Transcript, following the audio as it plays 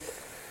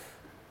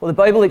Well, the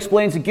Bible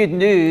explains the good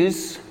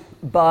news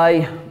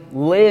by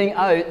laying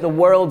out the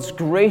world's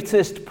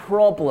greatest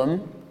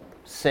problem,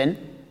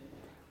 sin,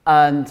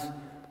 and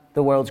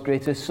the world's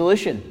greatest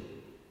solution,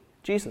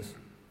 Jesus.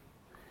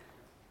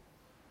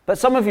 But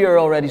some of you are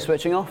already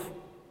switching off.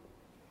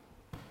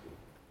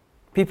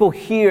 People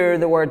hear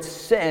the word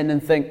sin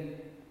and think,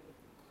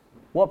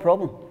 what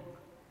problem?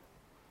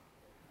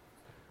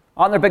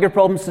 Aren't there bigger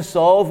problems to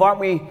solve? Aren't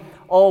we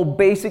all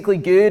basically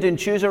good and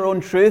choose our own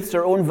truths,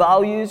 our own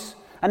values?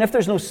 And if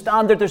there's no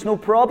standard, there's no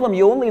problem.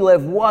 You only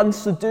live once,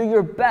 so do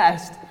your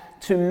best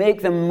to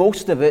make the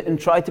most of it and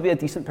try to be a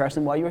decent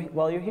person while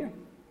you're here.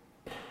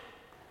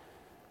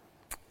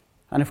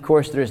 And of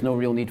course, there is no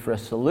real need for a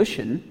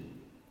solution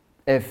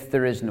if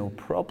there is no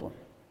problem.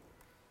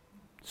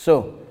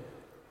 So,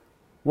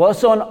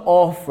 what's on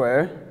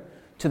offer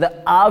to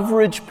the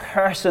average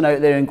person out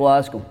there in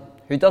Glasgow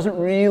who doesn't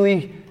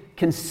really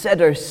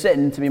consider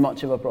sin to be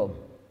much of a problem?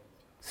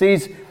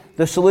 Sees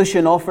the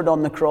solution offered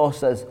on the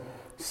cross as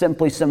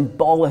simply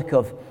symbolic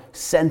of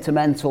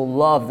sentimental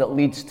love that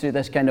leads to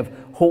this kind of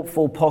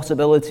hopeful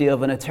possibility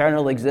of an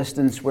eternal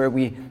existence where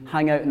we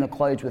hang out in the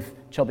clouds with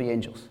chubby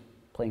angels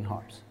playing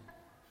harps.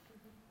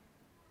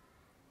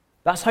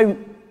 That's how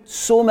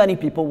so many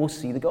people will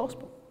see the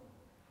gospel.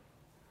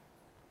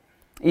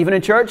 Even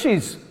in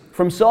churches,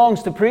 from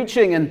songs to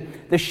preaching and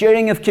the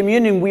sharing of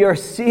communion, we are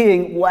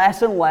seeing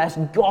less and less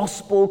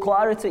gospel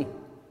clarity.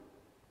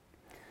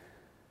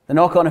 The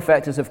knock-on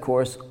effect is, of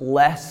course,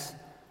 less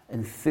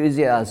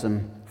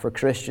enthusiasm for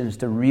Christians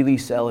to really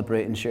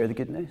celebrate and share the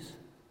good news.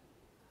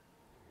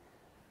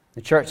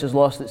 The church has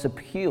lost its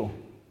appeal,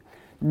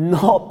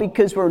 not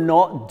because we're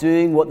not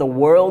doing what the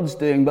world's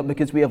doing, but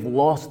because we have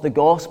lost the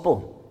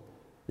gospel,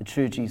 the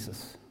true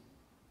Jesus.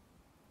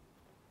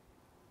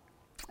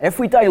 If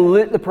we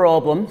dilute the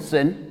problem,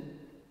 sin,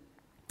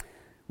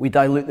 we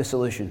dilute the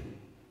solution,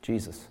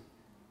 Jesus.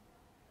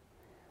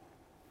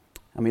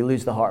 And we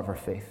lose the heart of our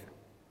faith.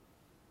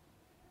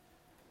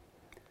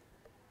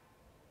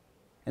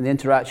 In the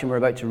interaction we're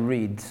about to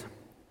read,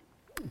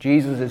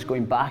 Jesus is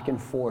going back and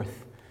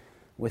forth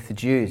with the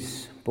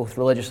Jews, both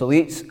religious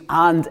elites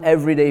and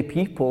everyday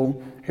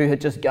people who had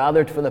just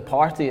gathered for the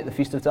party at the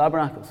Feast of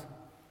Tabernacles.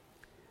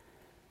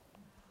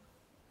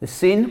 The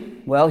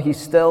scene, well, he's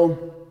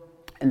still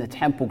in the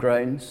temple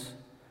grounds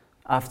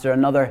after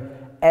another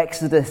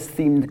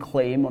Exodus-themed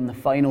claim on the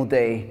final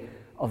day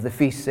of the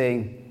feast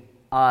saying,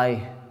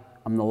 I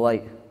am the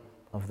light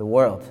of the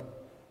world.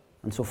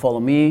 And so follow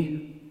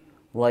me,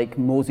 like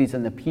Moses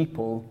and the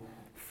people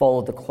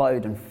followed the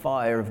cloud and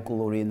fire of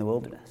glory in the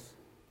wilderness.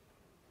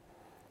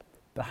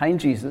 Behind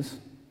Jesus,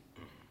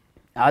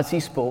 as he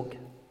spoke,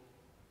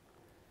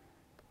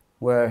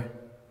 were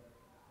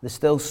the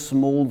still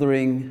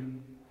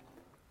smouldering,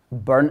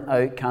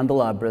 burnt-out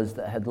candelabras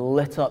that had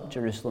lit up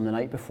Jerusalem the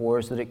night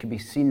before so that it could be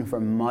seen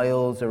for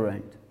miles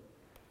around.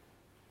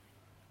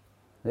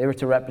 They were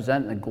to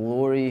represent the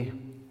glory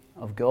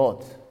of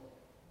God,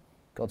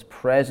 God's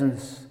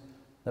presence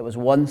that was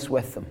once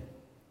with them.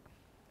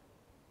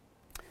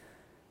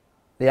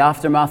 The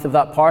aftermath of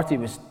that party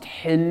was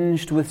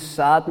tinged with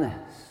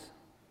sadness,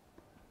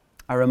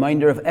 a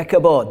reminder of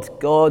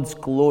Ichabod, God's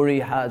glory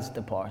has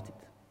departed.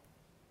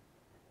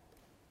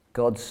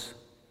 God's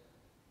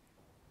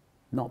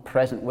not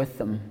present with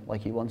them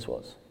like he once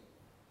was.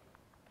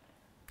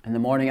 In the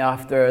morning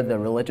after the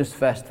religious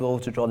festival,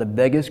 to draw the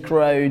biggest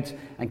crowds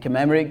and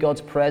commemorate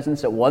God's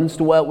presence that once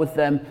dwelt with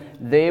them,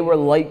 they were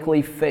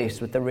likely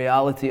faced with the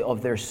reality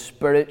of their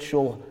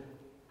spiritual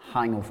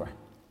hangover.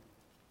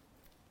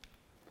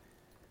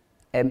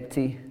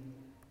 Empty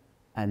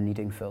and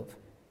needing filled.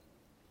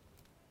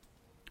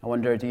 I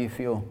wonder, do you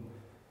feel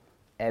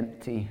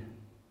empty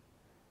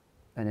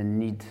and in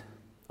need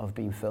of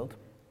being filled?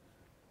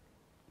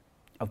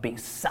 Of being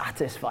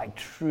satisfied,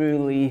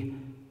 truly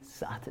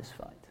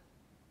satisfied?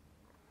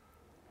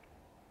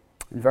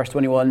 In verse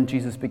 21,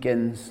 Jesus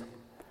begins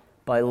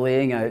by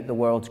laying out the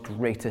world's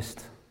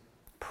greatest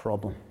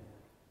problem.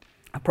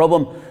 A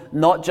problem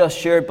not just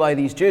shared by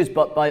these Jews,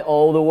 but by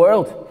all the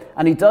world.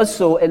 And he does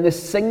so in the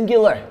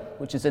singular,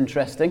 which is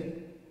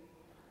interesting.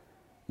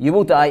 You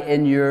will die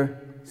in your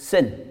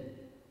sin,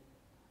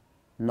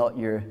 not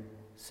your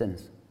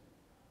sins.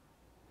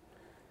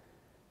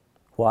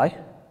 Why?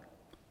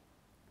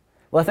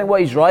 Well, I think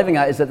what he's driving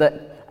at is that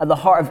at the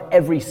heart of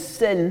every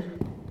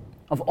sin,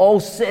 of all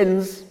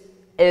sins,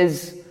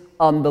 is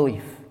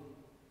unbelief.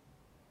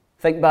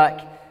 Think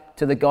back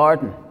to the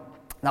garden,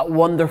 that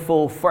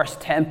wonderful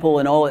first temple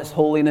in all its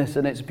holiness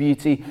and its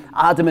beauty.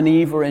 Adam and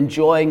Eve were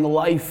enjoying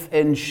life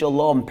in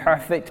shalom,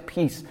 perfect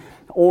peace,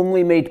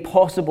 only made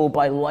possible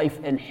by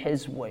life in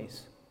his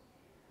ways.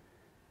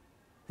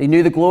 They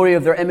knew the glory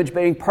of their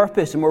image-bearing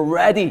purpose and were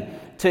ready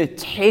to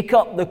take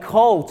up the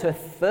call to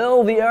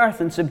fill the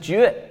earth and subdue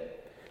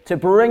it, to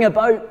bring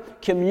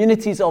about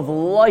communities of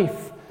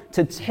life,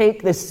 to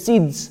take the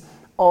seeds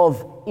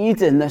of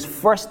Eden, this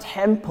first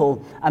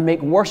temple, and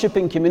make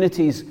worshipping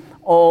communities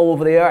all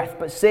over the earth.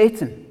 But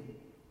Satan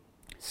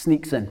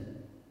sneaks in,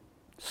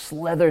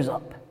 slithers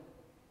up.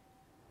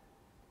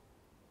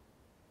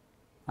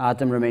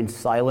 Adam remained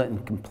silent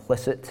and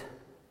complicit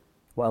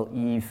while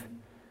Eve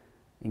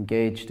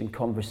engaged in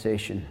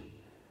conversation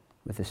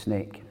with the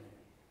snake.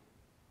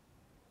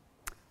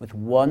 With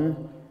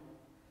one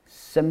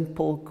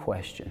simple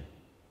question,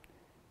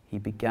 he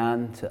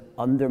began to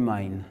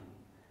undermine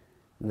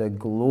the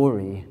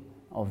glory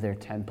of their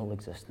temple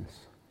existence.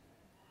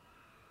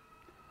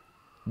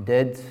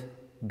 Did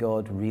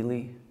God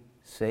really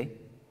say?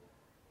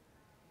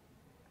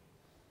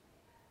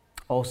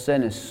 All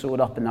sin is sowed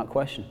up in that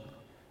question,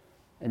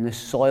 in the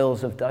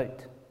soils of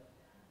doubt.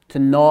 To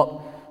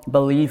not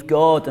believe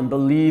God and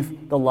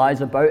believe the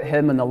lies about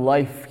him and the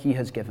life he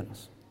has given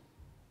us.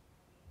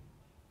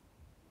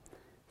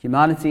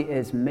 Humanity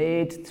is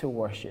made to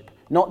worship,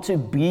 not to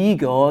be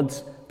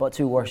gods, but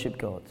to worship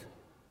God.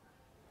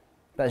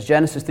 But as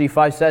Genesis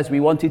 3:5 says, we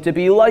wanted to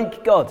be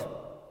like God.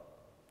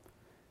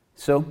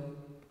 So,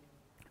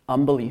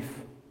 unbelief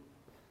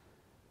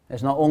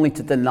is not only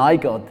to deny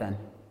God then,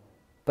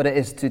 but it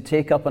is to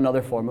take up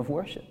another form of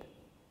worship.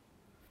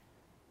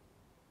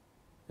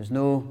 There's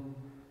no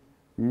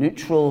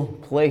neutral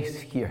place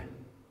here.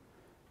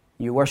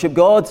 You worship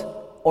God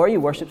or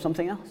you worship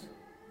something else.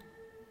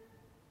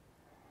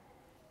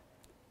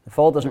 The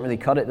fall doesn't really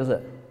cut it, does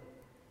it?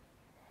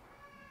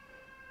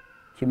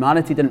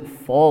 Humanity didn't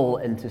fall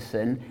into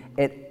sin.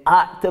 It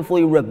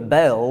actively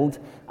rebelled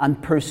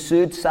and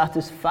pursued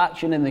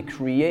satisfaction in the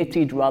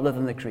created rather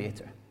than the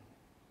Creator.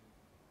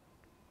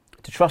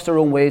 To trust our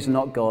own ways and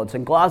not God's.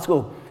 In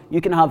Glasgow,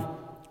 you can have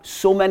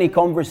so many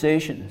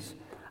conversations,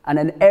 and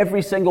in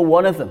every single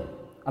one of them,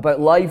 about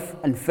life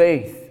and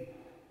faith,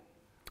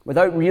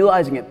 without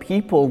realizing it,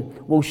 people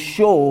will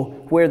show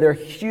where their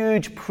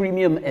huge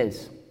premium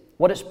is,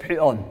 what it's put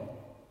on.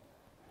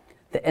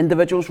 The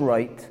individual's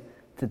right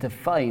to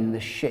define the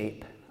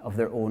shape of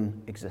their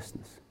own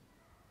existence.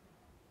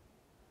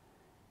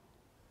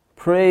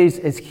 Praise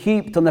is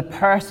heaped on the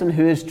person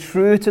who is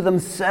true to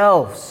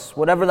themselves,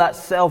 whatever that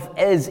self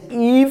is,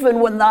 even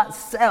when that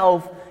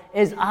self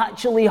is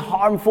actually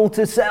harmful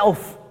to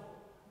self.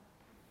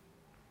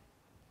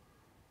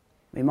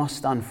 We must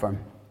stand firm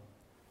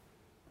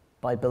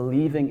by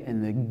believing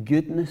in the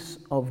goodness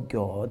of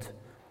God,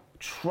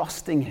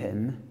 trusting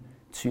him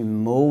to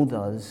mold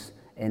us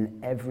in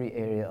every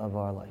area of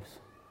our lives.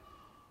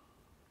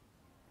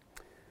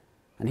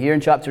 And here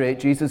in chapter 8,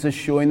 Jesus is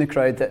showing the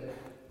crowd that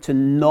to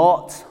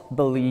not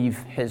believe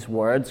his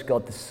words,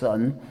 God the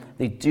Son,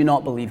 they do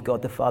not believe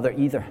God the Father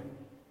either.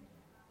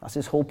 That's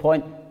his whole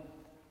point.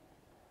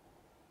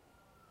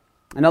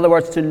 In other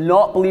words, to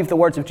not believe the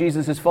words of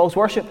Jesus is false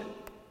worship.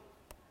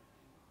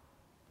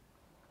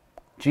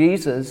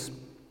 Jesus,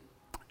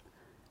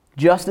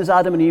 just as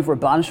Adam and Eve were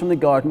banished from the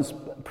garden's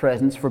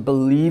presence for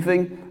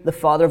believing the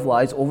father of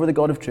lies over the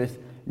God of truth,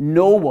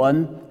 no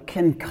one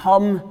can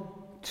come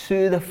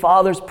to the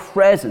Father's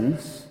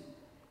presence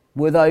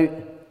without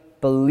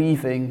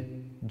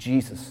believing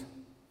Jesus.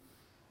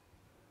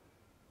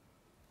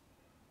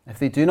 If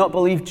they do not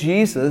believe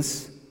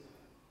Jesus,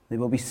 they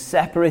will be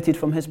separated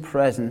from his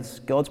presence,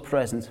 God's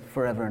presence,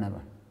 forever and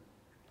ever.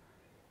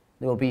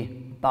 They will be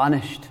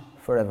banished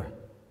forever.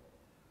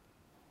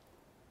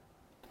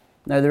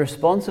 Now, the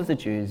response of the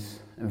Jews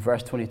in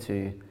verse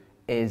 22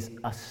 is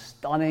a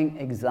stunning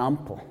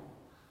example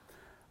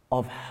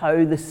of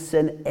how the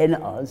sin in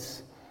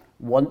us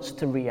wants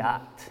to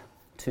react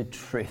to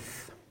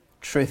truth.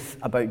 Truth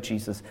about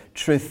Jesus.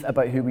 Truth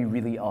about who we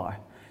really are.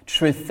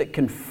 Truth that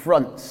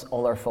confronts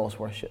all our false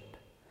worship.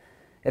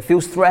 It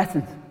feels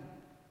threatened.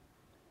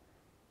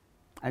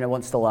 And it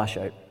wants to lash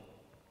out.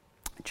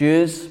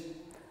 Jews,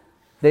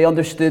 they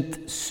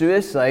understood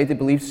suicide. They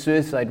believed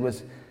suicide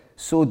was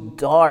so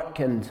dark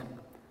and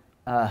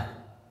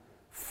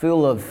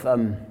full of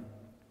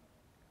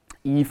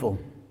evil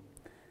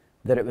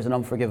that it was an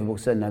unforgivable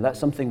sin. Now, that's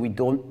something we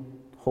don't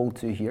hold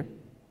to here,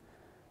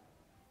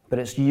 but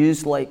it's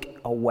used like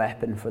a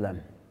weapon for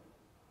them.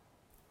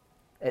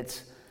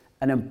 It's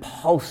an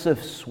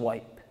impulsive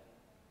swipe.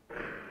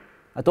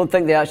 I don't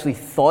think they actually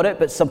thought it,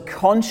 but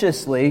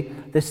subconsciously,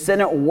 the sin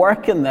at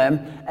work in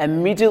them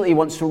immediately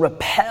wants to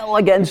repel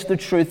against the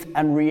truth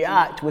and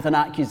react with an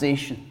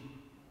accusation.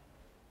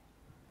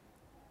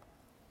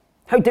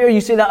 How dare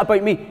you say that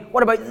about me?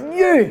 What about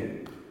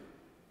you?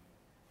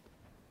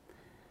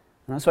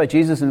 And that's why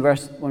Jesus,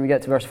 when we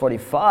get to verse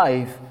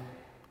 45,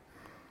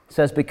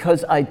 says,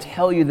 because I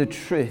tell you the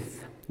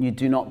truth, you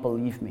do not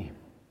believe me.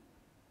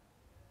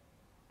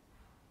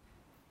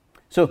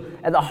 So,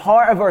 at the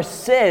heart of our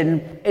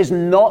sin is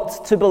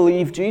not to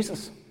believe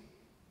Jesus.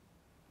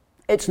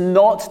 It's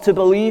not to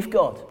believe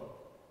God.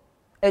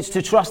 It's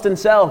to trust in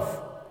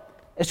self.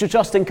 It's to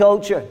trust in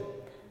culture.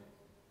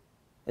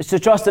 It's to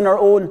trust in our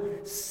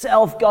own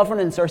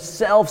self-governance, our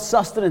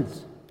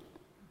self-sustenance.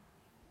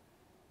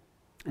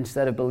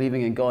 Instead of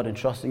believing in God and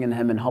trusting in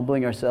him and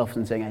humbling ourselves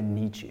and saying, I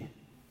need you.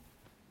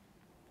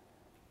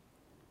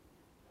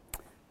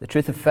 The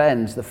truth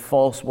offends the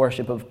false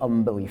worship of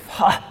unbelief.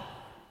 Ha!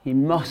 He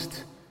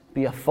must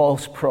be a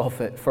false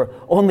prophet, for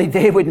only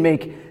they would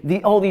make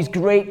all these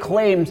great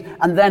claims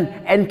and then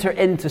enter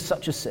into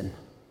such a sin.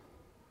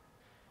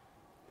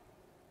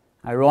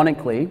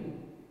 Ironically,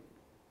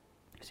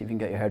 see if you can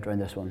get your head around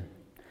this one,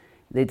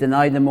 they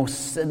deny the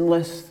most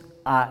sinless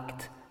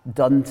act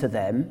done to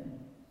them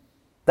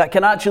that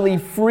can actually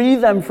free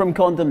them from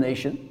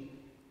condemnation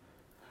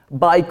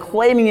by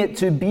claiming it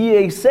to be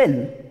a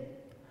sin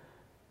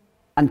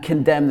and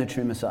condemn the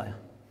true Messiah.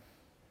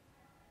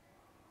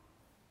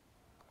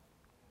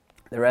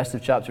 The rest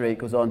of chapter 8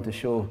 goes on to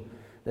show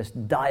this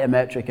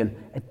diametric and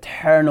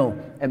eternal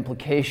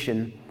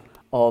implication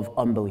of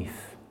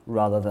unbelief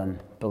rather than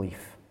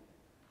belief.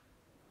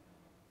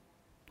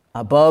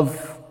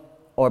 Above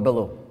or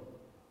below.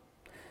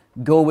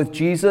 Go with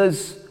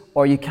Jesus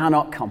or you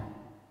cannot come.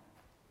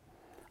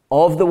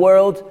 Of the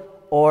world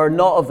or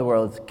not of the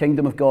world.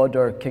 Kingdom of God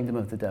or kingdom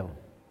of the devil.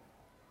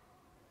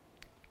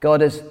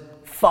 God is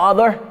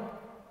Father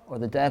or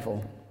the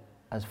devil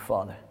as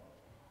Father.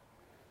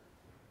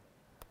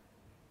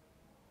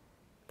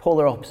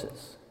 Polar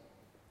opposites.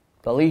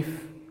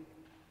 Belief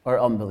or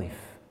unbelief.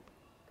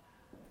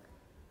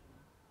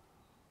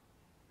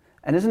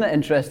 And isn't it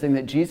interesting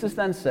that Jesus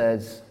then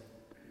says,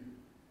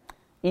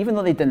 even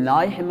though they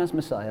deny him as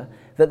Messiah,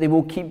 that they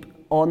will keep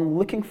on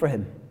looking for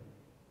him.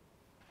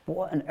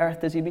 What on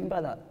earth does he mean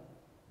by that?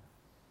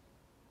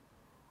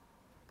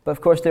 But of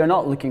course, they're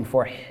not looking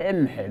for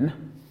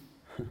him.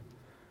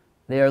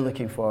 They are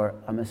looking for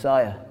a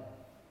Messiah.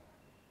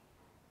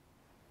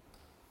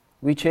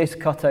 We chase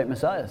cut-out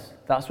messiahs.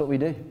 That's what we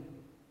do.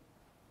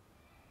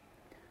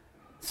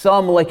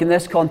 Some, like in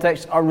this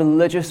context, are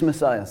religious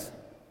messiahs.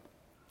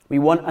 We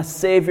want a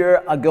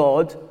savior, a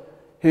God,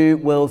 who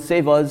will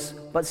save us,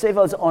 but save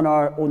us on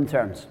our own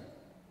terms.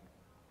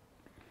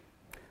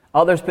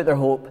 Others put their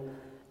hope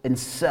in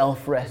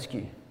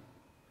self-rescue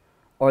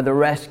or the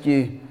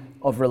rescue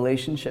of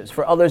relationships.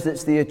 For others,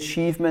 it's the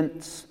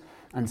achievements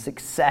and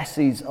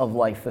successes of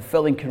life,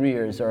 fulfilling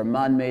careers or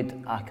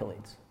man-made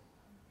accolades.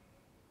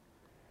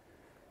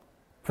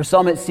 For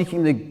some, it's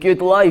seeking the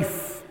good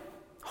life,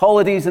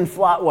 holidays and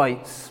flat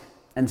whites,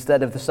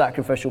 instead of the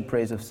sacrificial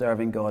praise of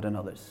serving God and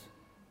others.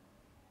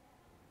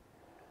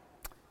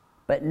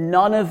 But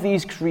none of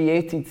these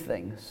created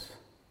things,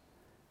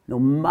 no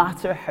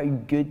matter how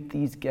good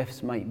these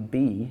gifts might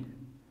be,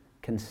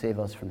 can save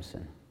us from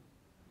sin.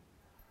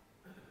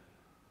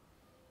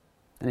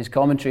 In his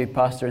commentary,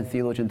 pastor and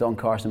theologian Don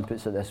Carson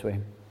puts it this way: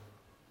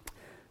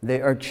 they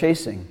are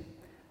chasing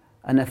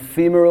an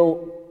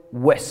ephemeral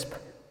wisp,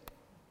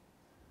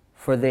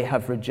 for they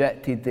have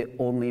rejected the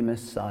only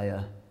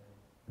Messiah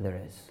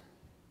there is.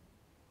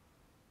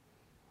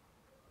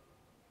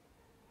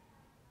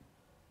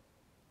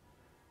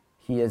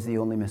 He is the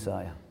only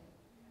Messiah.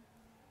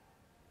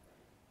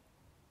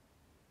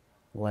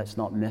 Let's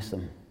not miss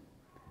him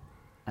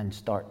and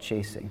start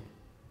chasing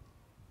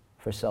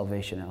for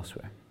salvation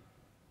elsewhere.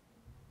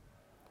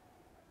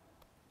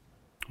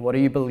 What are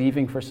you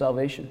believing for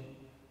salvation?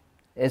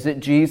 Is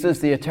it Jesus,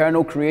 the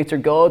eternal creator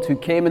God, who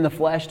came in the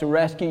flesh to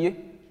rescue you?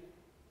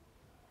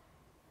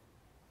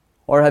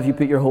 Or have you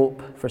put your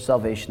hope for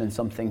salvation in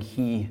something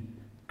he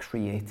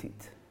created?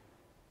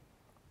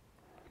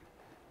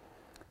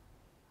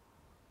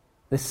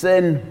 The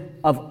sin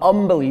of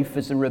unbelief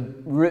is the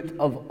root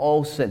of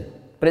all sin.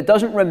 But it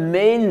doesn't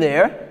remain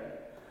there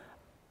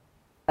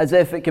as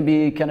if it can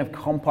be kind of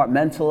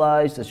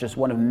compartmentalized as just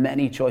one of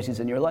many choices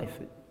in your life.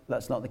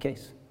 That's not the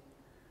case.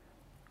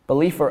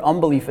 Belief or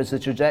unbelief is the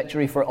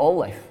trajectory for all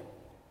life.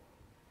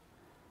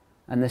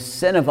 And the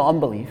sin of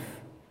unbelief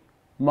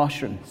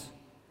mushrooms.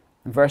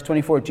 In verse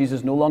 24,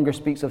 Jesus no longer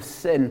speaks of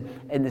sin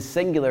in the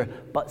singular,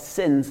 but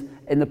sins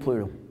in the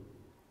plural.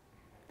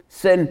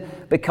 Sin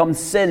becomes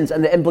sins,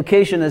 and the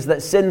implication is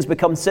that sins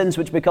become sins,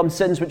 which become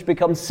sins, which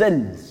become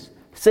sins.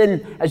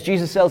 Sin, as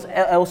Jesus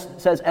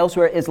says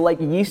elsewhere, is like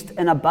yeast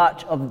in a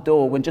batch of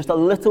dough. When just a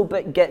little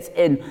bit gets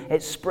in,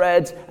 it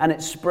spreads and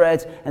it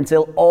spreads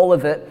until all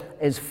of it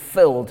is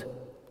filled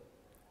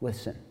with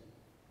sin.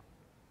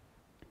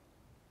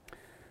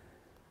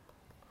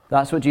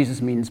 That's what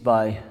Jesus means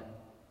by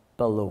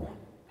below.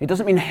 He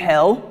doesn't mean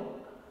hell.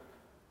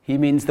 He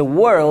means the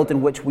world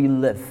in which we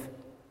live.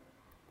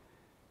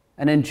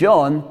 And in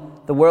John,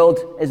 the world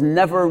is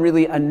never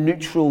really a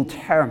neutral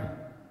term.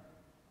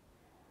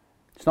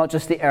 It's not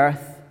just the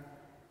earth,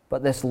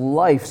 but this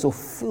life so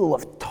full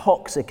of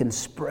toxic and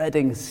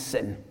spreading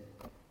sin.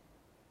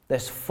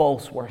 This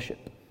false worship.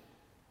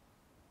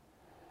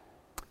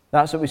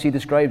 That's what we see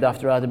described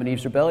after Adam and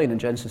Eve's rebellion in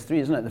Genesis 3,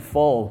 isn't it? The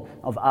fall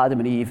of Adam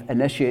and Eve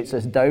initiates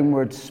this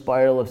downward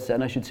spiral of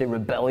sin, I should say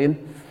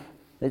rebellion.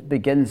 It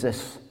begins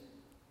this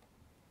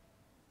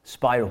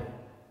spiral.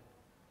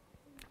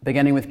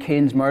 Beginning with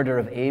Cain's murder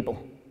of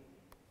Abel.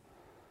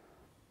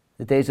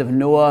 The days of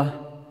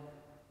Noah,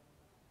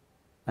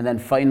 and then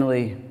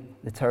finally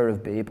the Tower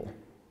of Babel.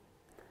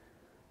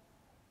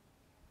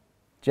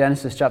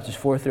 Genesis chapters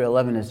 4 through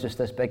 11 is just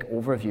this big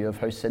overview of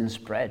how sin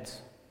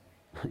spreads.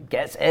 It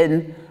gets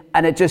in,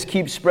 and it just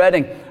keeps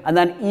spreading. And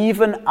then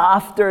even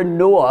after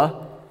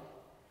Noah,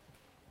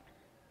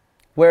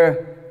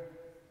 where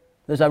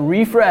there's a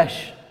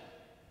refresh.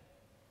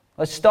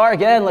 Let's start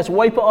again. Let's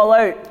wipe it all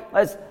out.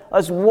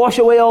 Let's wash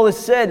away all the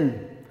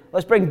sin.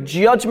 Let's bring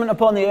judgment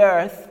upon the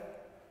earth.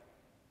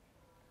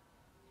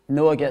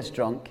 Noah gets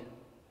drunk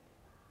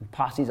and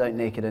passes out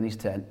naked in his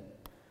tent,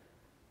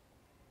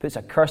 puts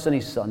a curse on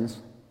his sons,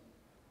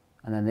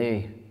 and then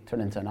they turn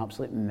into an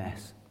absolute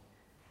mess.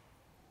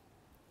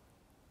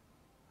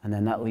 And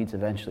then that leads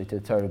eventually to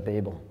the Tower of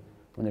Babel,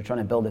 when they're trying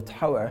to build a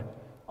tower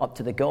up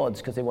to the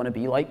gods because they want to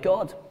be like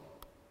God.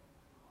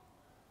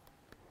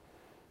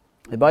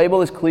 The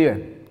Bible is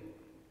clear.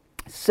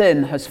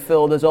 Sin has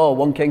filled us all.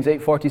 1 Kings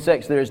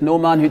 8:46, there is no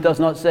man who does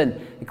not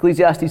sin.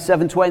 Ecclesiastes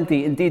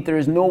 7:20, indeed there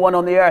is no one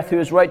on the earth who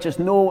is righteous,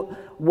 no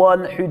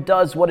one who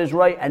does what is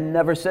right and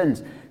never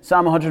sins.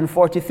 Psalm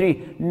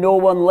 143, no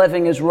one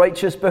living is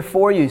righteous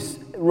before you.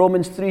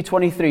 Romans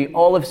 3:23,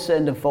 all have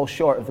sinned and fall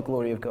short of the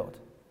glory of God.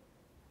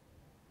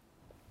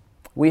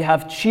 We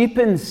have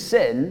cheapened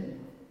sin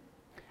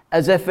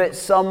as if it's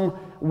some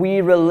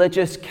wee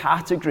religious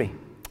category.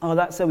 Oh,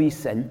 that's a wee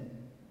sin.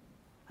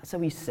 That's a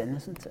wee sin,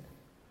 isn't it?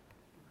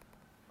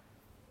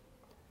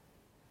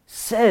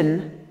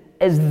 Sin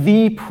is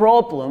the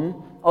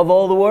problem of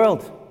all the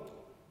world.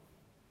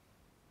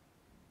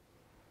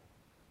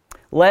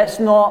 Let's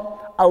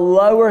not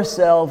allow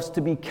ourselves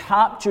to be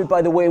captured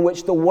by the way in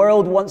which the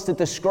world wants to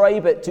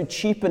describe it, to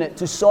cheapen it,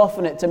 to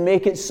soften it, to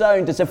make it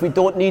sound as if we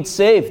don't need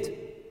saved.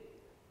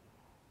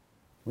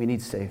 We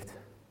need saved.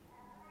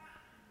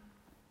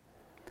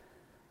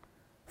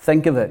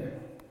 Think of it,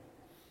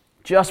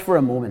 just for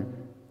a moment.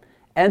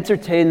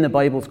 Entertain the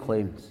Bible's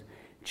claims,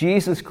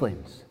 Jesus'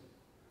 claims,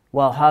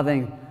 while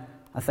having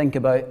a think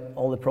about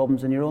all the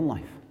problems in your own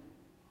life.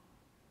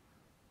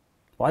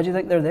 Why do you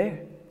think they're there?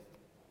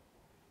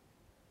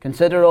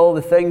 Consider all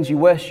the things you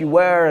wish you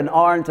were and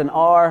aren't and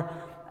are,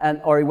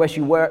 or you wish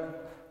you were.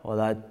 Oh,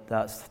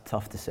 that's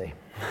tough to say.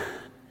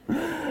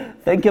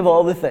 Think of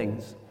all the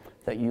things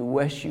that you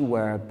wish you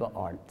were but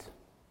aren't,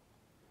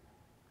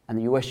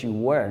 and you wish you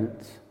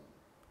weren't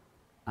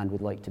and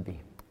would like to be.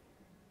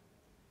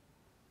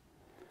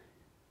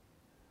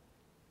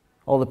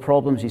 All the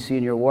problems you see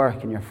in your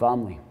work and your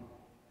family.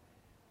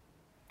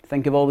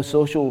 Think of all the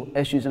social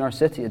issues in our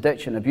city: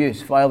 addiction,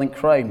 abuse, violent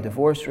crime,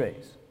 divorce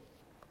rates.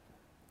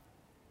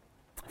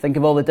 Think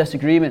of all the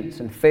disagreements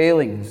and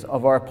failings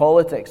of our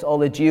politics, all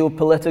the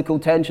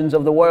geopolitical tensions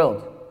of the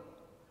world.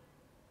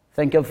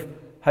 Think of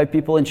how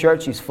people in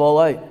churches fall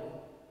out.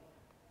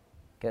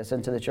 Gets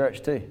into the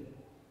church too.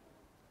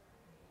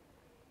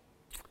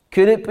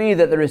 Could it be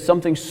that there is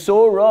something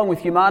so wrong with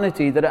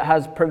humanity that it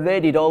has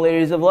pervaded all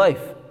areas of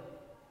life?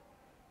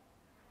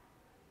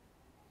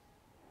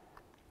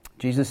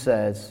 Jesus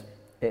says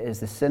it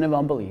is the sin of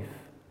unbelief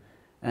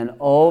and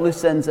all the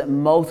sins that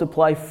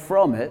multiply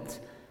from it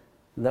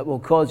that will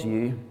cause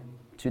you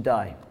to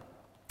die.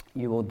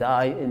 You will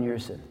die in your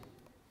sin.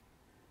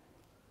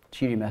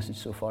 Cheery message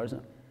so far, isn't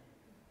it?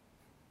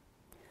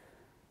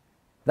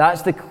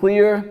 That's the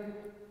clear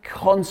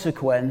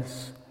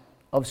consequence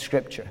of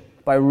Scripture.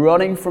 By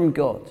running from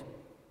God,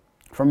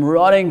 from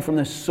running from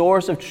the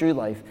source of true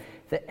life,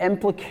 the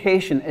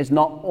implication is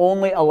not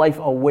only a life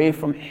away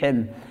from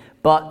Him,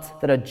 but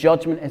that a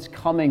judgment is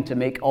coming to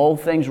make all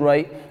things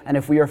right. And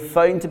if we are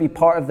found to be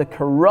part of the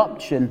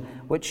corruption,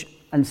 which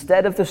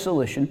instead of the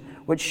solution,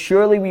 which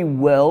surely we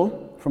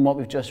will, from what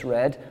we've just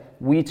read,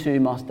 we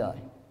too must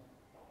die.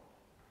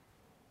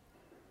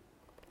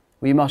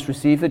 We must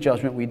receive the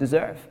judgment we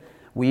deserve.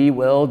 We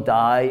will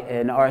die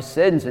in our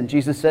sins. And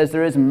Jesus says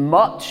there is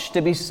much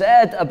to be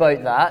said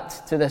about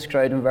that to this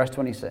crowd in verse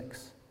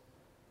 26.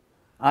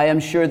 I am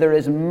sure there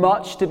is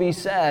much to be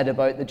said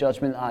about the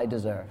judgment I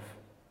deserve.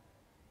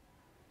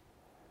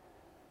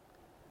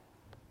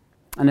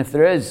 And if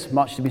there is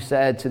much to be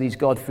said to these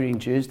God-fearing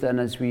Jews, then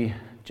as we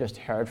just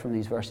heard from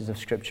these verses of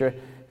Scripture,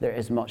 there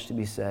is much to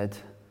be said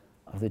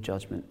of the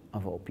judgment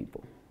of all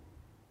people,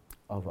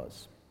 of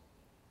us.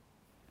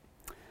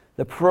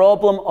 The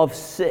problem of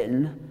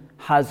sin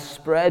has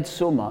spread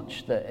so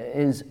much that it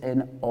is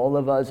in all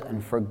of us,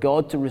 and for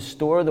God to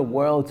restore the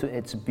world to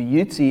its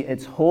beauty,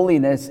 its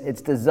holiness,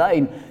 its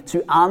design,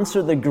 to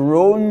answer the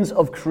groans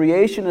of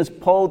creation as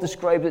Paul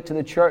described it to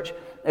the church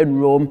in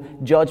Rome,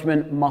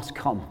 judgment must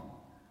come.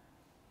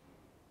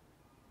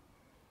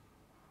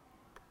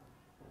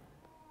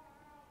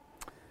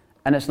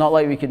 And it's not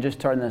like we can just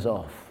turn this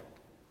off.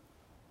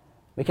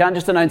 We can't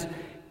just announce,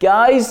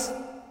 guys,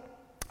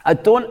 I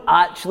don't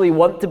actually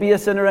want to be a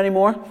sinner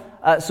anymore.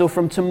 So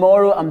from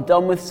tomorrow, I'm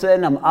done with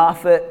sin. I'm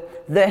off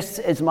it. This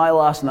is my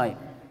last night.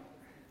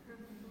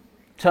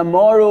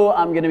 Tomorrow,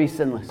 I'm going to be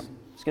sinless.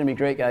 It's going to be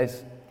great,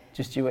 guys.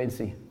 Just you wait and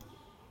see.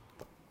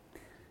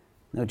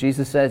 No,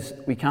 Jesus says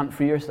we can't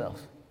free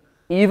ourselves.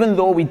 Even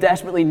though we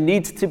desperately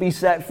need to be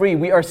set free,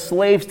 we are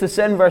slaves to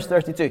sin, verse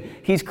 32.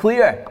 He's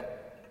clear.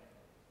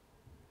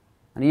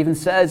 And he even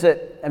says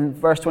it in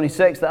verse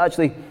 26 that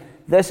actually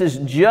this is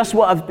just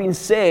what I've been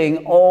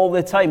saying all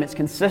the time. It's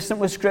consistent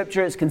with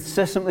Scripture. It's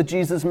consistent with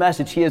Jesus'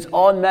 message. He is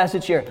on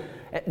message here.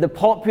 The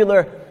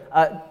popular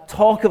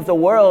talk of the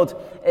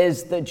world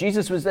is that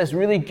Jesus was this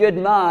really good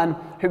man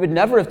who would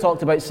never have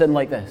talked about sin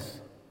like this.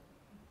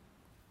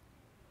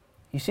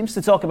 He seems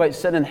to talk about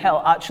sin and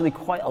hell actually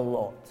quite a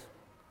lot.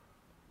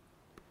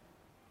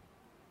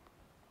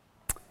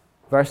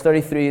 Verse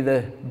 33,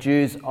 the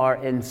Jews are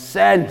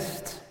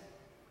incensed.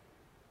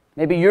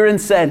 Maybe you're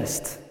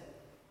incensed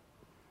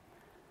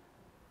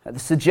at the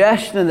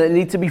suggestion that they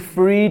need to be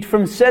freed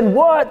from sin.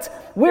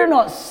 What? We're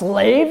not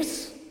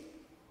slaves.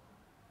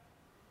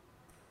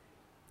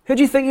 Who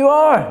do you think you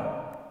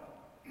are?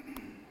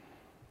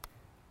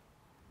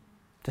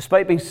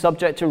 Despite being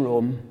subject to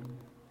Rome,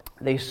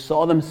 they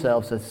saw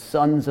themselves as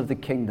sons of the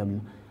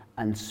kingdom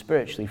and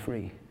spiritually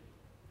free.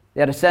 They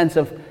had a sense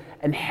of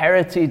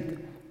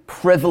inherited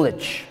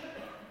privilege.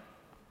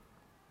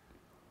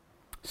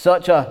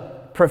 Such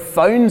a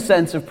profound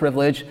sense of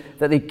privilege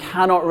that they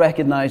cannot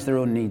recognize their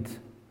own need.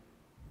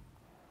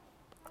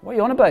 What are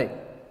you on about?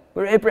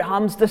 We're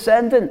Abraham's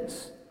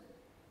descendants.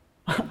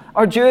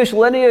 Our Jewish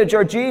lineage,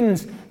 our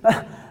genes,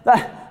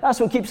 that's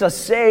what keeps us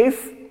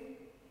safe.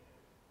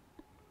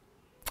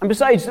 And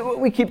besides,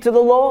 we keep to the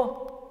law.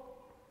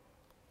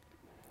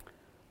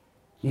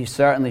 You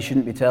certainly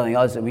shouldn't be telling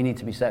us that we need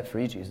to be set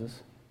free,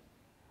 Jesus.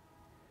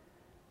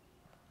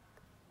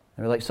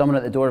 They're like someone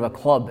at the door of a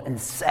club,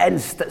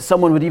 incensed that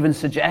someone would even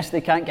suggest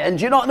they can't get in.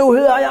 Do you not know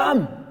who I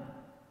am?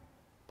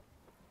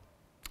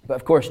 But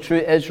of course, true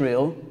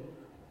Israel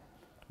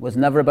was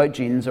never about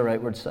genes or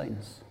outward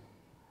signs.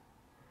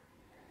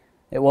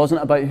 It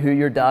wasn't about who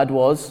your dad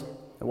was.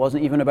 It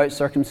wasn't even about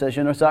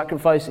circumcision or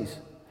sacrifices.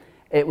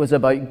 It was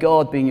about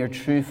God being your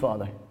true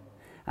father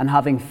and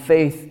having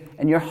faith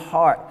in your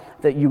heart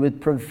that He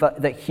would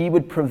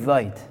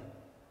provide.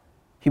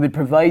 He would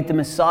provide the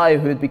Messiah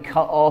who would be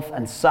cut off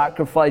and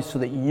sacrificed so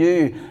that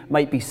you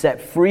might be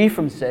set free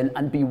from sin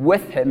and be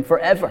with Him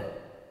forever.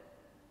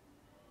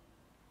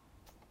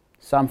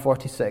 Psalm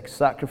 46,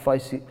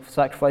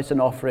 sacrifice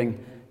and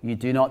offering you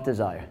do not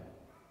desire,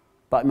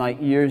 but my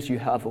ears you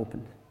have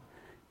opened.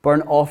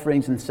 Burnt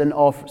offerings and sin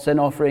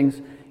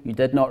offerings you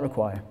did not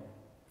require.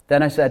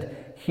 Then I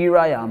said, here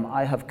I am,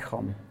 I have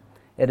come.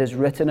 It is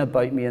written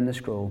about me in the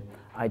scroll.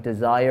 I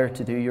desire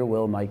to do your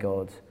will, my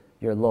God.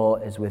 Your law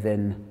is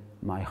within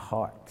my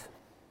heart.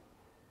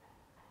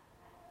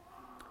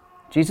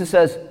 Jesus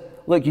says,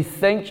 look, you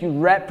think you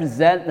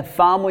represent the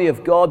family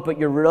of God, but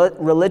your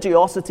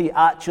religiosity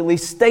actually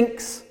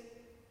stinks.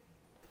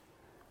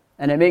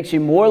 And it makes you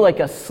more like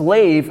a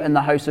slave in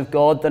the house of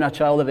God than a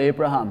child of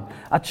Abraham.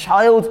 A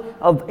child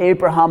of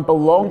Abraham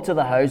belonged to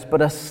the house,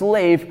 but a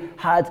slave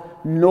had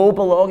no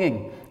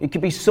belonging. It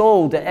could be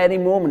sold at any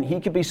moment.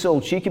 He could be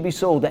sold. She could be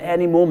sold at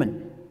any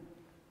moment.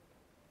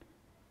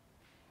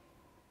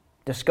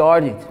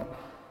 Discarded.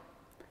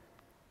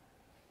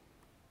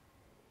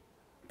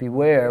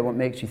 Beware what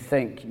makes you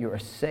think you are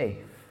safe.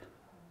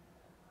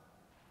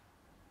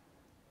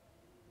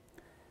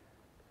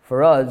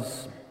 For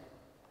us,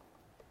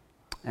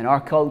 in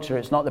our culture,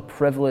 it's not the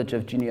privilege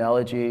of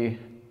genealogy.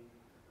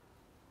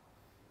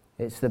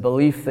 It's the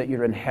belief that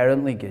you're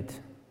inherently good.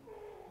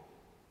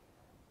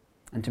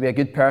 And to be a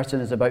good person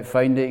is about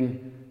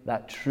finding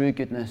that true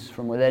goodness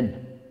from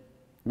within,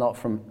 not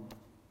from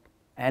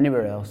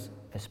anywhere else,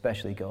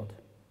 especially God.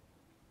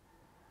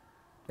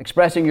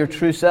 Expressing your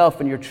true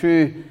self and your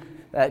true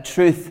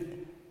truth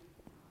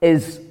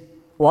is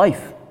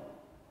life.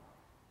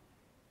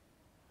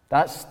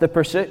 That's the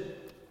pursuit.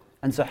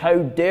 And so how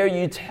dare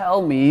you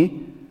tell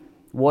me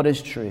what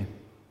is true?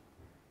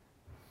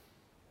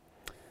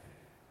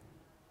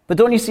 But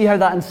don't you see how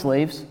that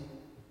enslaves?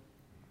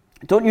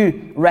 Don't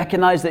you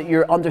recognize that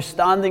your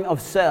understanding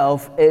of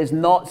self is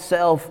not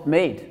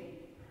self-made?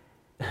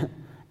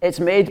 It's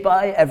made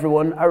by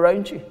everyone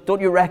around you.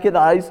 Don't you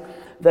recognize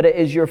that it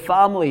is your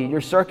family, your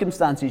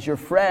circumstances, your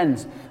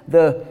friends,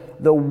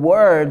 the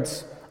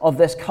words of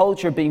this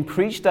culture being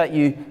preached at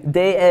you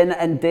day in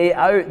and day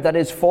out that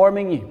is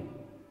forming you?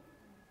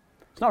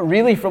 It's not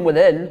really from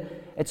within.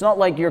 It's not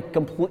like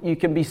you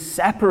can be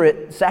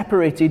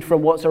separated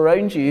from what's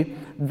around you.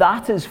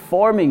 That is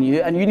forming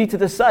you, and you need to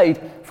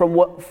decide from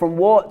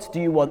what do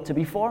you want to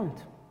be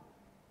formed.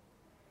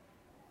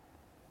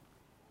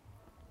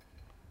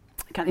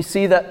 Can't you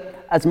see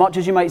that as much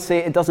as you might say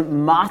it doesn't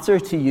matter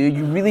to you,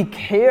 you really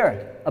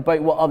care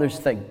about what others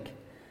think?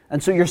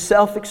 And so your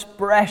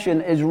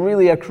self-expression is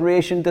really a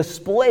creation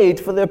displayed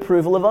for the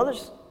approval of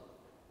others.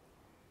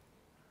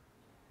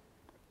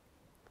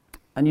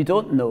 And you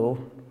don't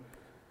know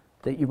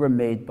that you were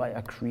made by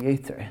a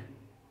creator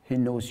who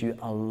knows you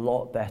a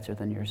lot better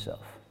than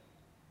yourself.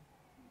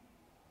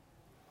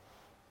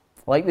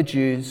 Like the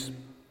Jews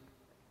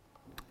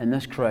in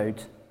this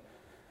crowd,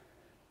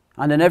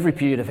 and in every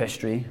period of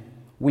history,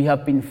 we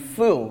have been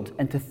fooled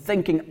into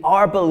thinking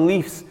our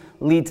beliefs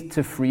lead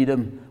to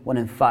freedom when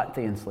in fact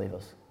they enslave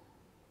us.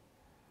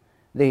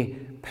 They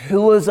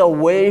pull us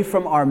away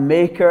from our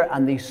Maker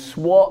and they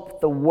swap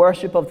the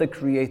worship of the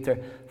Creator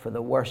for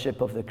the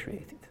worship of the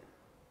created.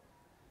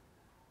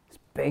 It's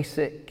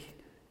basic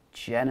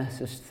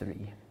Genesis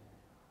 3.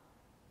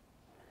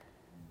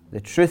 The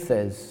truth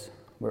is,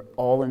 we're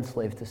all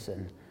enslaved to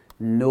sin.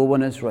 No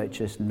one is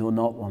righteous, no,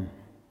 not one.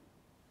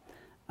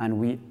 And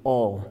we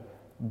all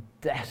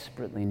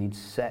desperately need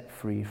set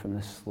free from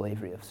the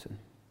slavery of sin.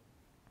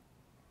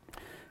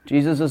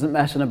 Jesus isn't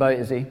messing about,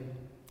 is he?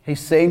 He's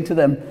saying to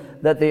them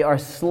that they are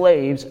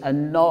slaves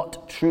and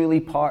not truly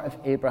part of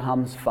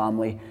Abraham's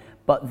family,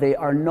 but they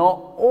are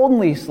not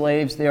only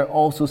slaves, they are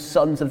also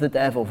sons of the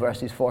devil,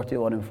 verses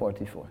 41 and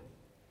 44.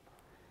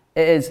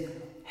 It is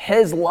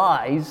his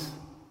lies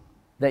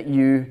that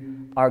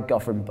you are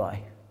governed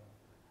by,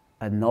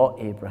 and not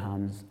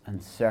Abraham's,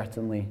 and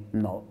certainly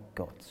not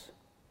God's.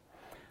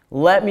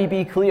 Let me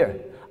be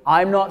clear.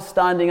 I'm not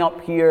standing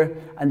up here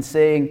and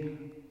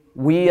saying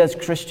we as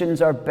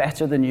Christians are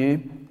better than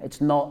you.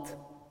 It's not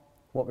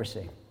what we're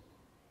saying.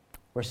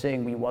 We're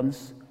saying we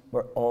once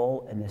were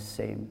all in the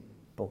same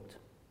boat.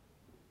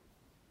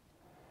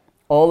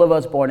 All of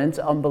us born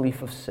into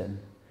unbelief of sin,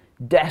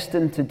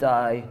 destined to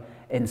die,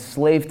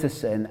 enslaved to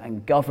sin,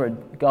 and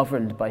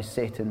governed by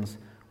Satan's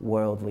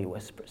worldly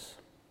whispers.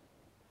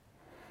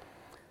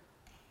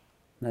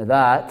 Now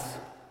that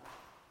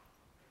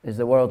is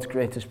the world's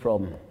greatest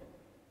problem.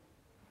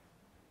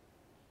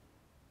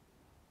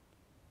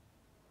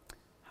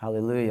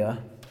 Hallelujah.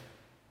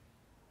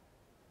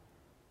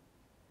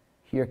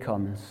 Here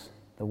comes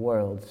the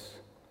world's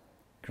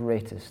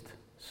greatest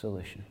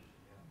solution.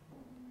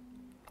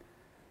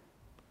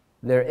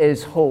 There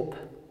is hope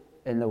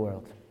in the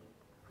world,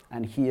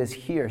 and he is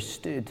here,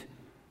 stood,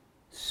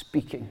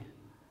 speaking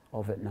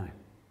of it now,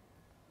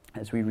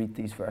 as we read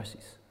these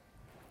verses.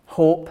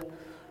 Hope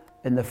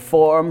in the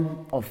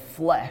form of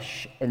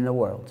flesh in the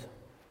world.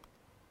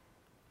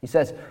 He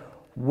says,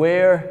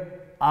 where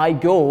I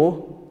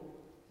go,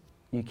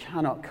 you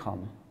cannot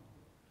come.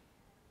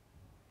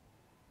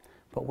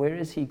 But where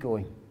is he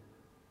going?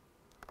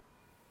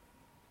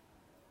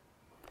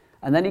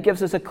 And then he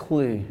gives us a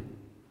clue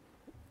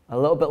a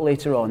little bit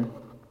later on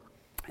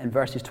in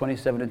verses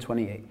 27 and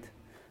 28.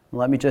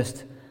 Let me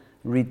just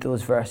read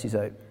those verses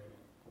out.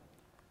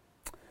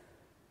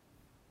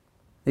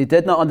 They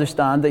did not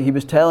understand that he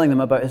was telling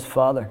them about his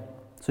Father.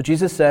 So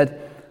Jesus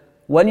said,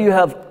 when you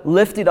have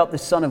lifted up the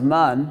Son of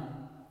Man,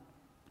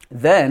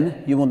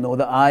 then you will know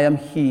that I am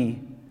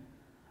he,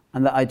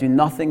 and that I do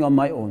nothing on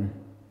my own,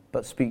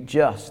 but speak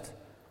just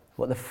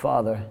what the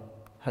Father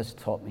has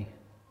taught me.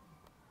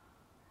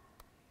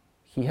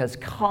 He has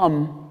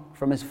come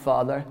from his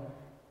Father,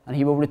 and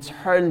he will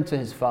return to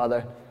his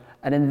Father.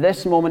 And in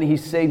this moment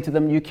he's saying to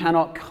them, you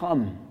cannot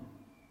come.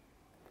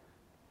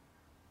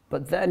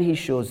 But then he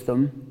shows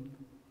them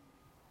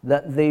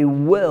that they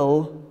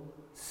will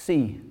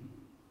see.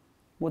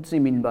 What does he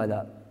mean by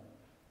that?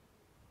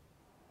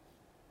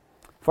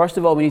 First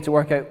of all, we need to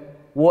work out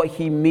what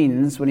he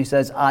means when he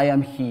says, I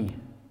am he.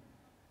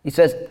 He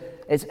says,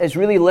 it's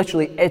really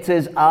literally, it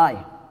is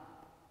I.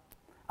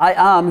 I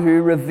am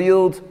who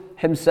revealed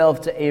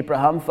himself to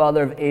Abraham,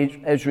 father of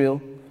Israel,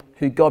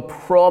 who God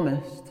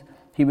promised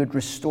he would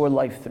restore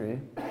life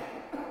through.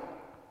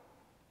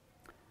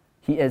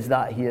 He is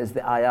that. He is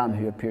the I am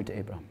who appeared to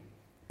Abraham.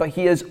 But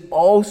he is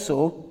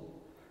also,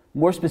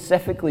 more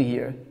specifically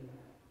here,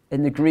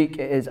 in the Greek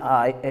it is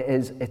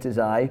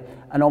I,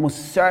 and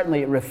almost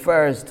certainly it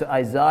refers to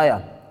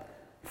Isaiah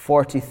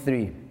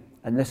 43.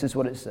 And this is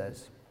what it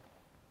says.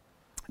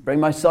 Bring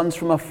my sons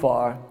from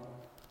afar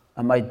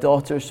and my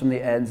daughters from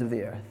the ends of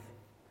the earth.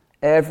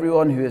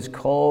 Everyone who is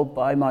called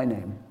by my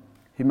name,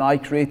 whom I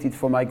created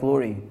for my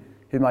glory,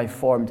 whom I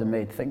formed and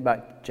made. Think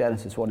back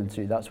Genesis 1 and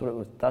 2. That's what it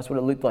was. That's what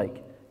it looked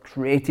like.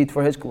 Created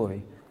for his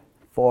glory,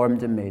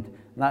 formed and made.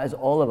 And that is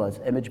all of us,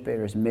 image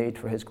bearers, made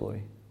for his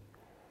glory.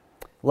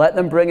 Let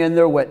them bring in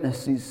their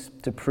witnesses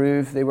to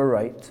prove they were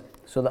right,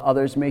 so that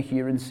others may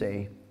hear and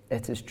say,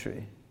 it is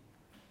true.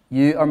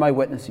 You are my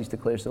witnesses,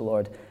 declares the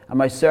Lord, and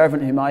my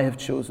servant whom I have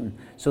chosen,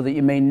 so that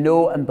you may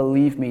know and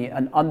believe me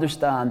and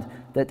understand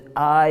that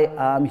I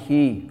am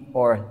he,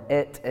 or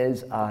it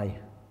is I.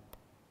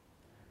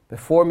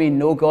 Before me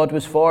no God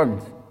was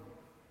formed.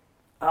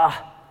 Run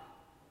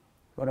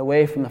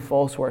away from the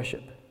false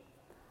worship.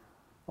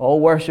 All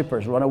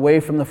worshippers, run away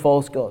from the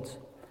false gods.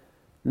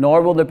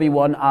 Nor will there be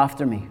one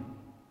after me.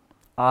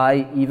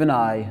 I, even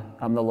I,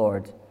 am the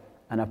Lord,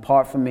 and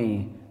apart from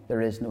me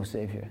there is no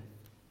Savior.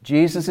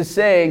 Jesus is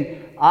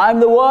saying, I'm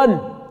the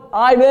one.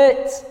 I'm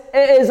it.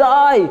 It is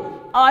I.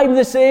 I'm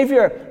the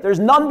Savior. There's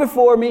none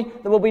before me.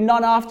 There will be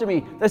none after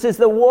me. This is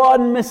the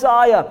one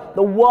Messiah,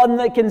 the one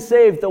that can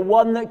save, the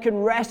one that can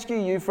rescue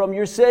you from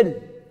your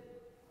sin.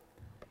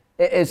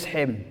 It is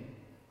him.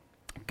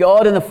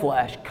 God in the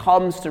flesh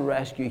comes to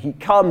rescue. He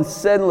comes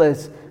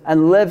sinless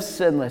and lives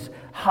sinless.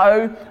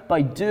 How?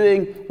 By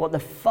doing what the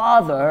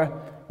Father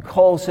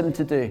calls him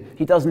to do.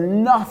 He does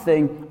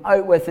nothing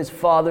out with his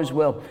Father's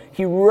will.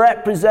 He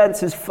represents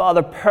his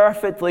Father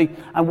perfectly,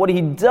 and what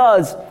he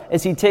does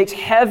is he takes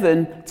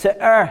heaven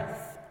to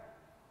earth.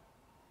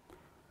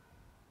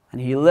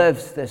 And he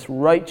lives this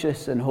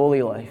righteous and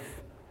holy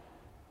life.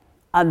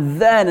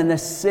 And then in the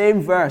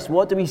same verse,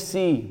 what do we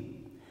see?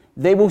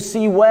 They will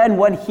see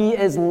when he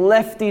is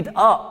lifted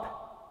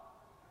up.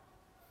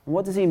 And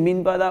what does he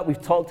mean by that?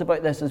 We've talked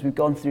about this as we've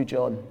gone through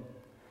John.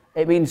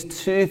 It means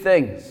two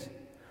things.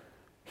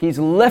 He's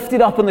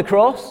lifted up on the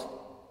cross,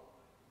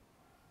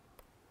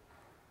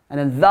 and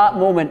in that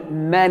moment,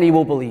 many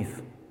will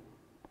believe.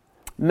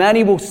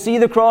 Many will see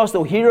the cross,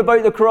 they'll hear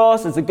about the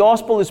cross as the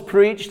gospel is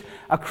preached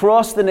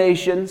across the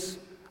nations,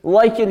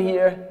 like in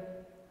here,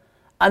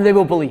 and they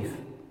will believe.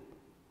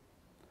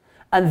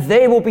 And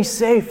they will be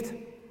saved.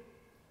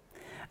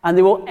 And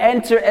they will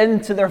enter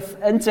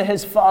into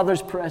his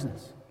Father's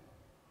presence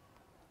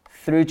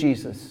through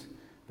Jesus,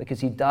 because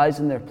he dies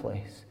in their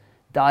place,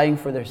 dying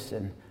for their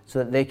sin, so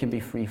that they can be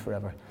free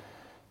forever.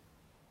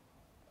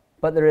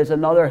 But there is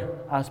another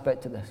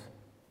aspect to this.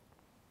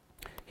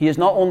 He is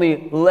not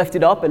only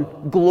lifted up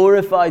and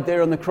glorified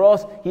there on the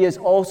cross, he is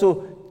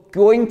also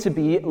going to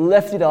be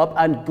lifted up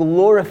and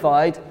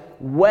glorified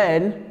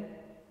when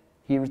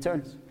he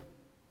returns.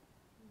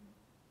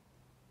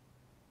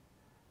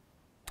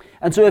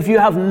 And so if you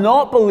have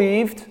not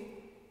believed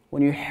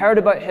when you heard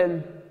about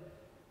him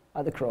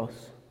at the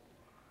cross,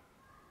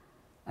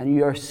 and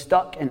you are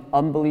stuck in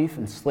unbelief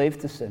and slave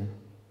to sin,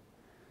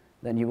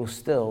 then you will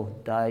still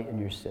die in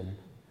your sin,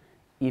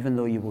 even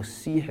though you will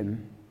see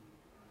him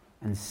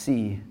and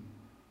see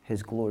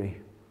his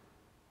glory.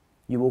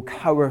 You will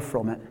cower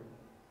from it,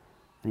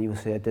 and you will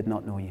say, I did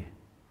not know you.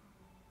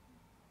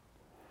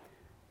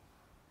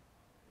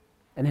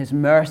 In his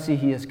mercy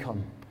he has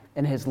come.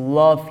 In his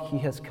love he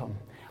has come.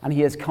 And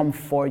he has come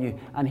for you,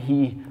 and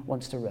he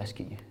wants to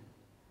rescue you.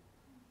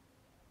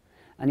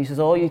 And he says,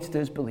 all you need to do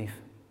is believe.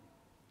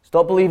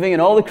 Stop believing in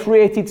all the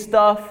created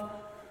stuff.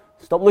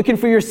 Stop looking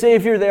for your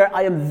Savior there.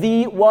 I am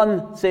the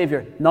one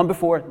Savior. None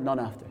before, none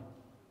after.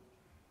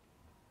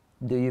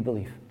 Do you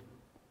believe?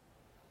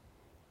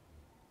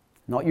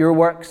 Not your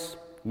works.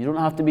 You don't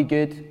have to be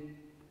good.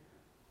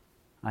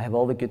 I have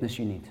all the goodness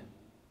you need.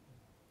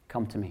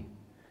 Come to me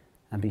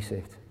and be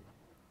saved.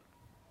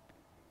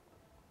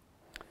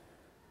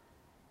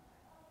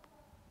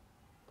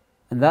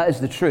 And that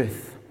is the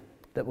truth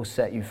that will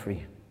set you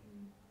free.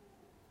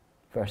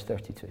 Verse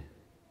 32.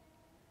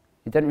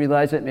 You didn't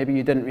realize it, maybe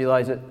you didn't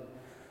realize it,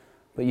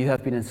 but you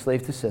have been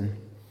enslaved to sin,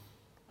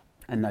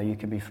 and now you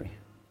can be free.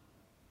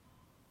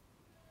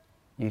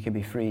 You can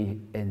be free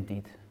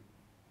indeed.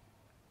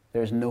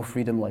 There's no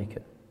freedom like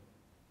it.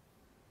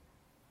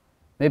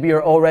 Maybe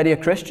you're already a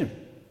Christian.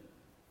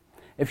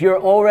 If you're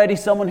already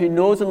someone who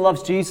knows and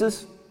loves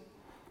Jesus,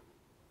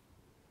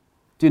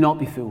 do not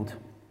be fooled.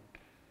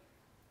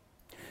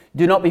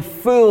 Do not be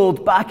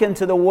fooled back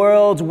into the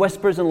world's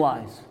whispers and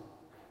lies.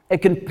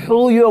 It can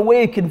pull you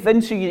away,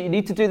 convince you you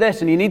need to do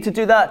this and you need to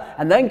do that,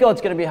 and then God's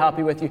going to be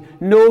happy with you.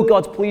 No,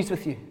 God's pleased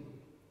with you.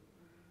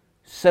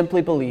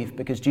 Simply believe,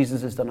 because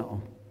Jesus has done it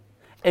all.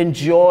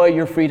 Enjoy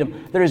your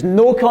freedom. There is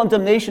no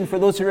condemnation for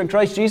those who are in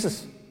Christ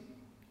Jesus.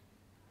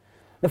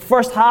 The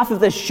first half of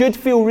this should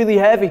feel really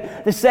heavy.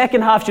 The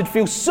second half should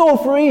feel so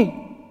free.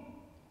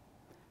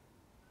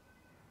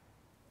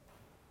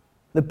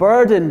 The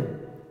burden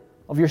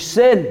of your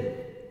sin,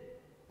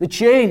 the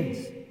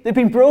chains, they've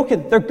been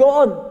broken. They're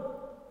gone.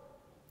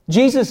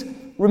 Jesus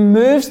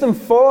removes them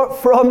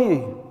from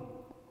you.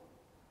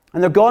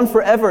 And they're gone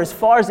forever, as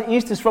far as the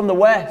east is from the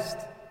west.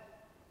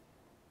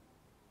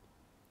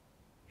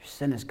 Your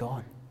sin is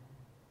gone.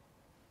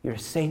 You're a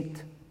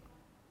saint.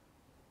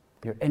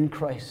 You're in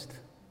Christ.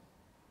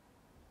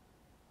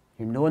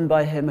 You're known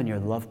by him and you're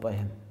loved by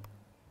him.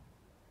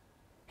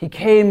 He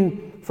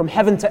came from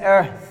heaven to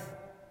earth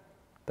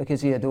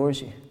because he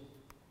adores you.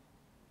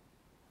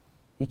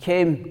 He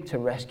came to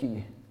rescue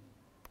you.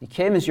 He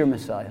came as your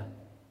Messiah.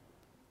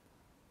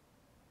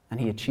 And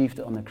he achieved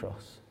it on the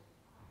cross.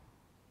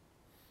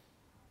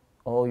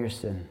 All your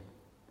sin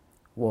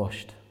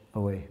washed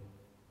away.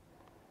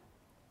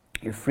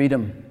 Your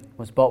freedom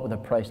was bought with a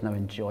price. Now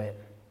enjoy it.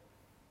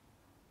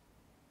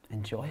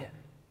 Enjoy it.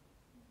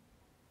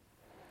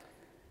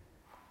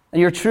 And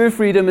your true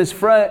freedom is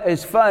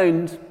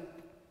found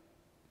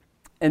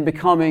in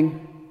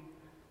becoming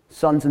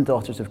sons and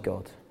daughters of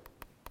God.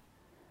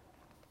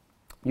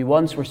 You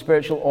once were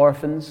spiritual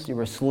orphans. You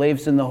were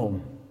slaves in the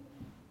home.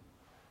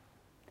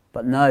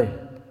 But now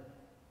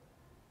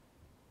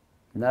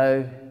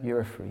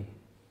you're free.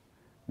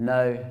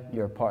 Now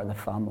you're part of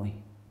the family.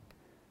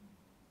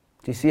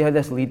 Do you see how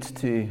this leads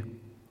to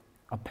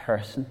a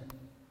person,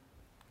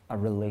 a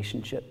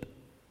relationship?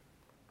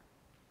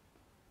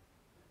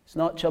 It's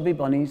not chubby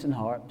bunnies and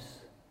harps.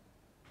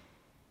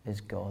 It's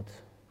God.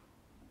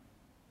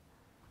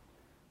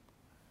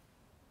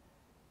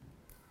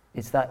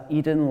 It's that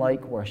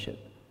Eden-like worship,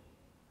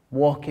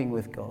 walking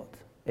with God,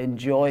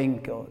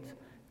 enjoying God,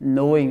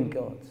 knowing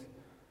God,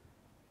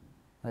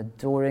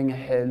 adoring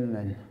him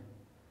and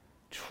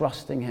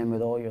trusting him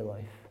with all your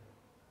life.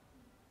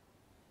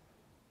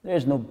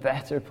 There's no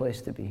better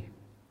place to be.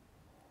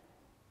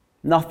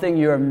 Nothing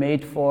you are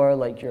made for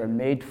like you're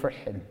made for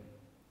him.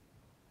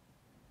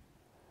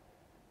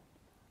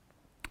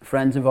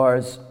 Friends of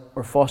ours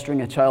were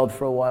fostering a child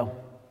for a while.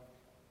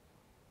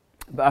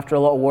 But after a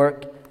lot of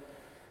work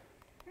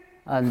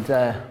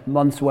and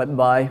months went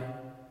by,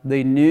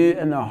 they knew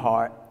in their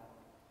heart,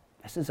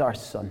 this is our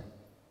son.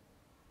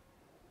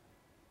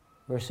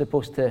 We're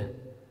supposed to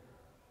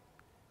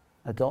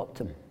adopt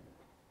him,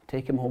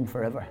 take him home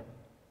forever.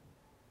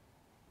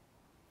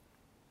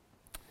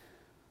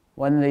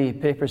 When the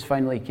papers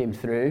finally came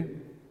through,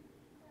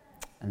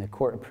 And the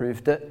court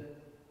approved it.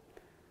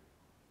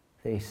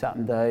 They sat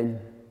him down,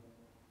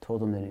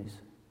 told him the news.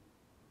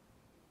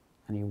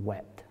 And he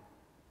wept.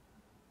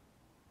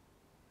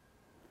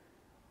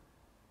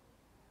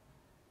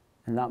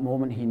 In that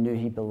moment, he knew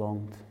he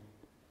belonged.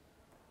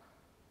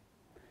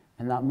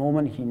 In that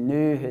moment, he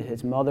knew who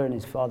his mother and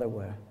his father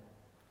were.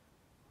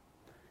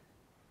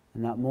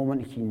 In that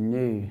moment, he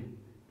knew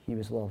he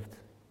was loved.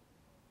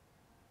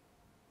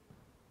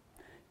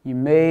 You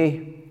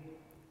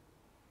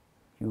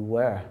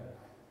were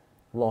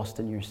lost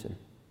in your sin.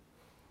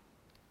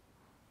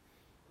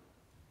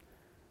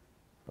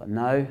 But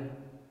now,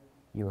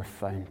 you are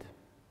found.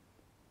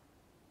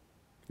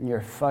 And you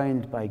are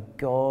found by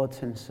God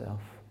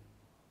himself.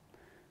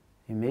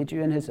 He made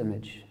you in his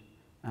image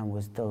and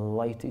was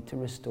delighted to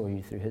restore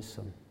you through his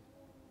Son.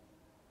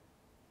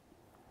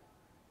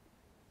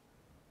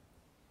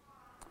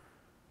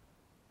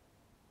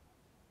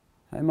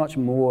 How much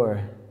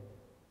more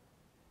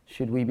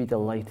should we be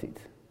delighted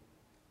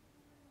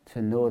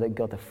to know that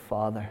God the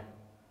Father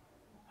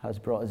has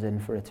brought us in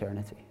for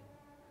eternity,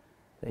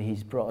 that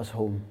he's brought us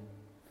home,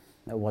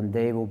 that one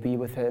day we'll be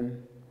with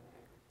him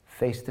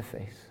face to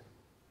face.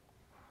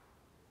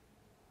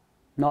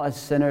 Not as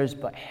sinners,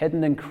 but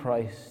hidden in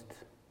Christ,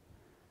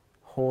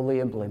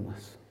 holy and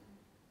blameless.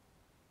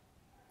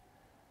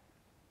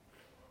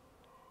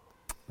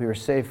 We were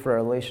saved for our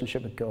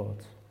relationship with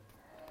God.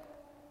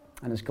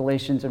 And as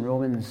Galatians and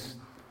Romans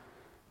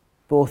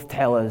both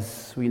tell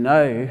us, we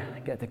now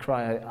get to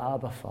cry out,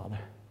 Abba, Father.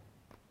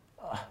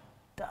 Oh,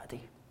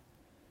 Daddy,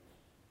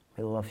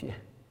 we love you.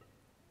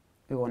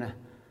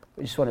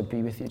 We just want to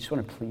be with you, just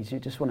want to please you,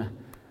 just want to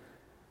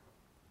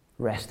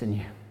rest in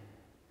you.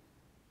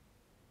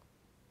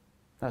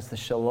 That's the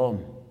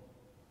shalom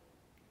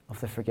of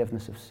the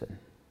forgiveness of sin,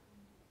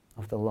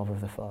 of the love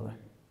of the Father.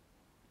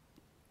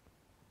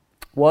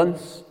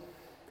 Once,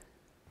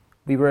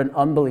 we were in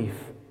unbelief,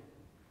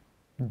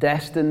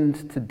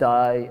 destined to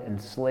die,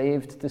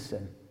 enslaved to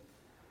sin,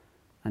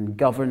 and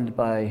governed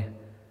by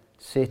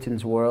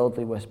Satan's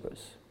worldly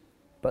whispers.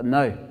 But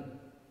now,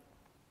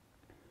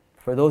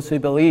 for those who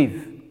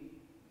believe,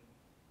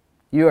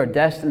 you are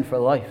destined for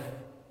life,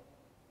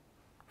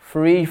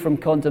 free from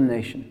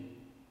condemnation.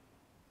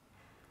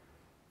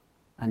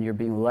 And you're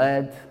being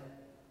led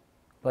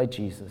by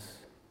Jesus,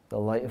 the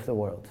light of the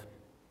world.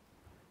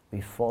 We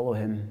follow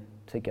him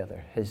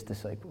together, his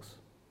disciples,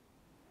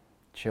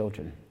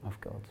 children of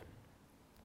God.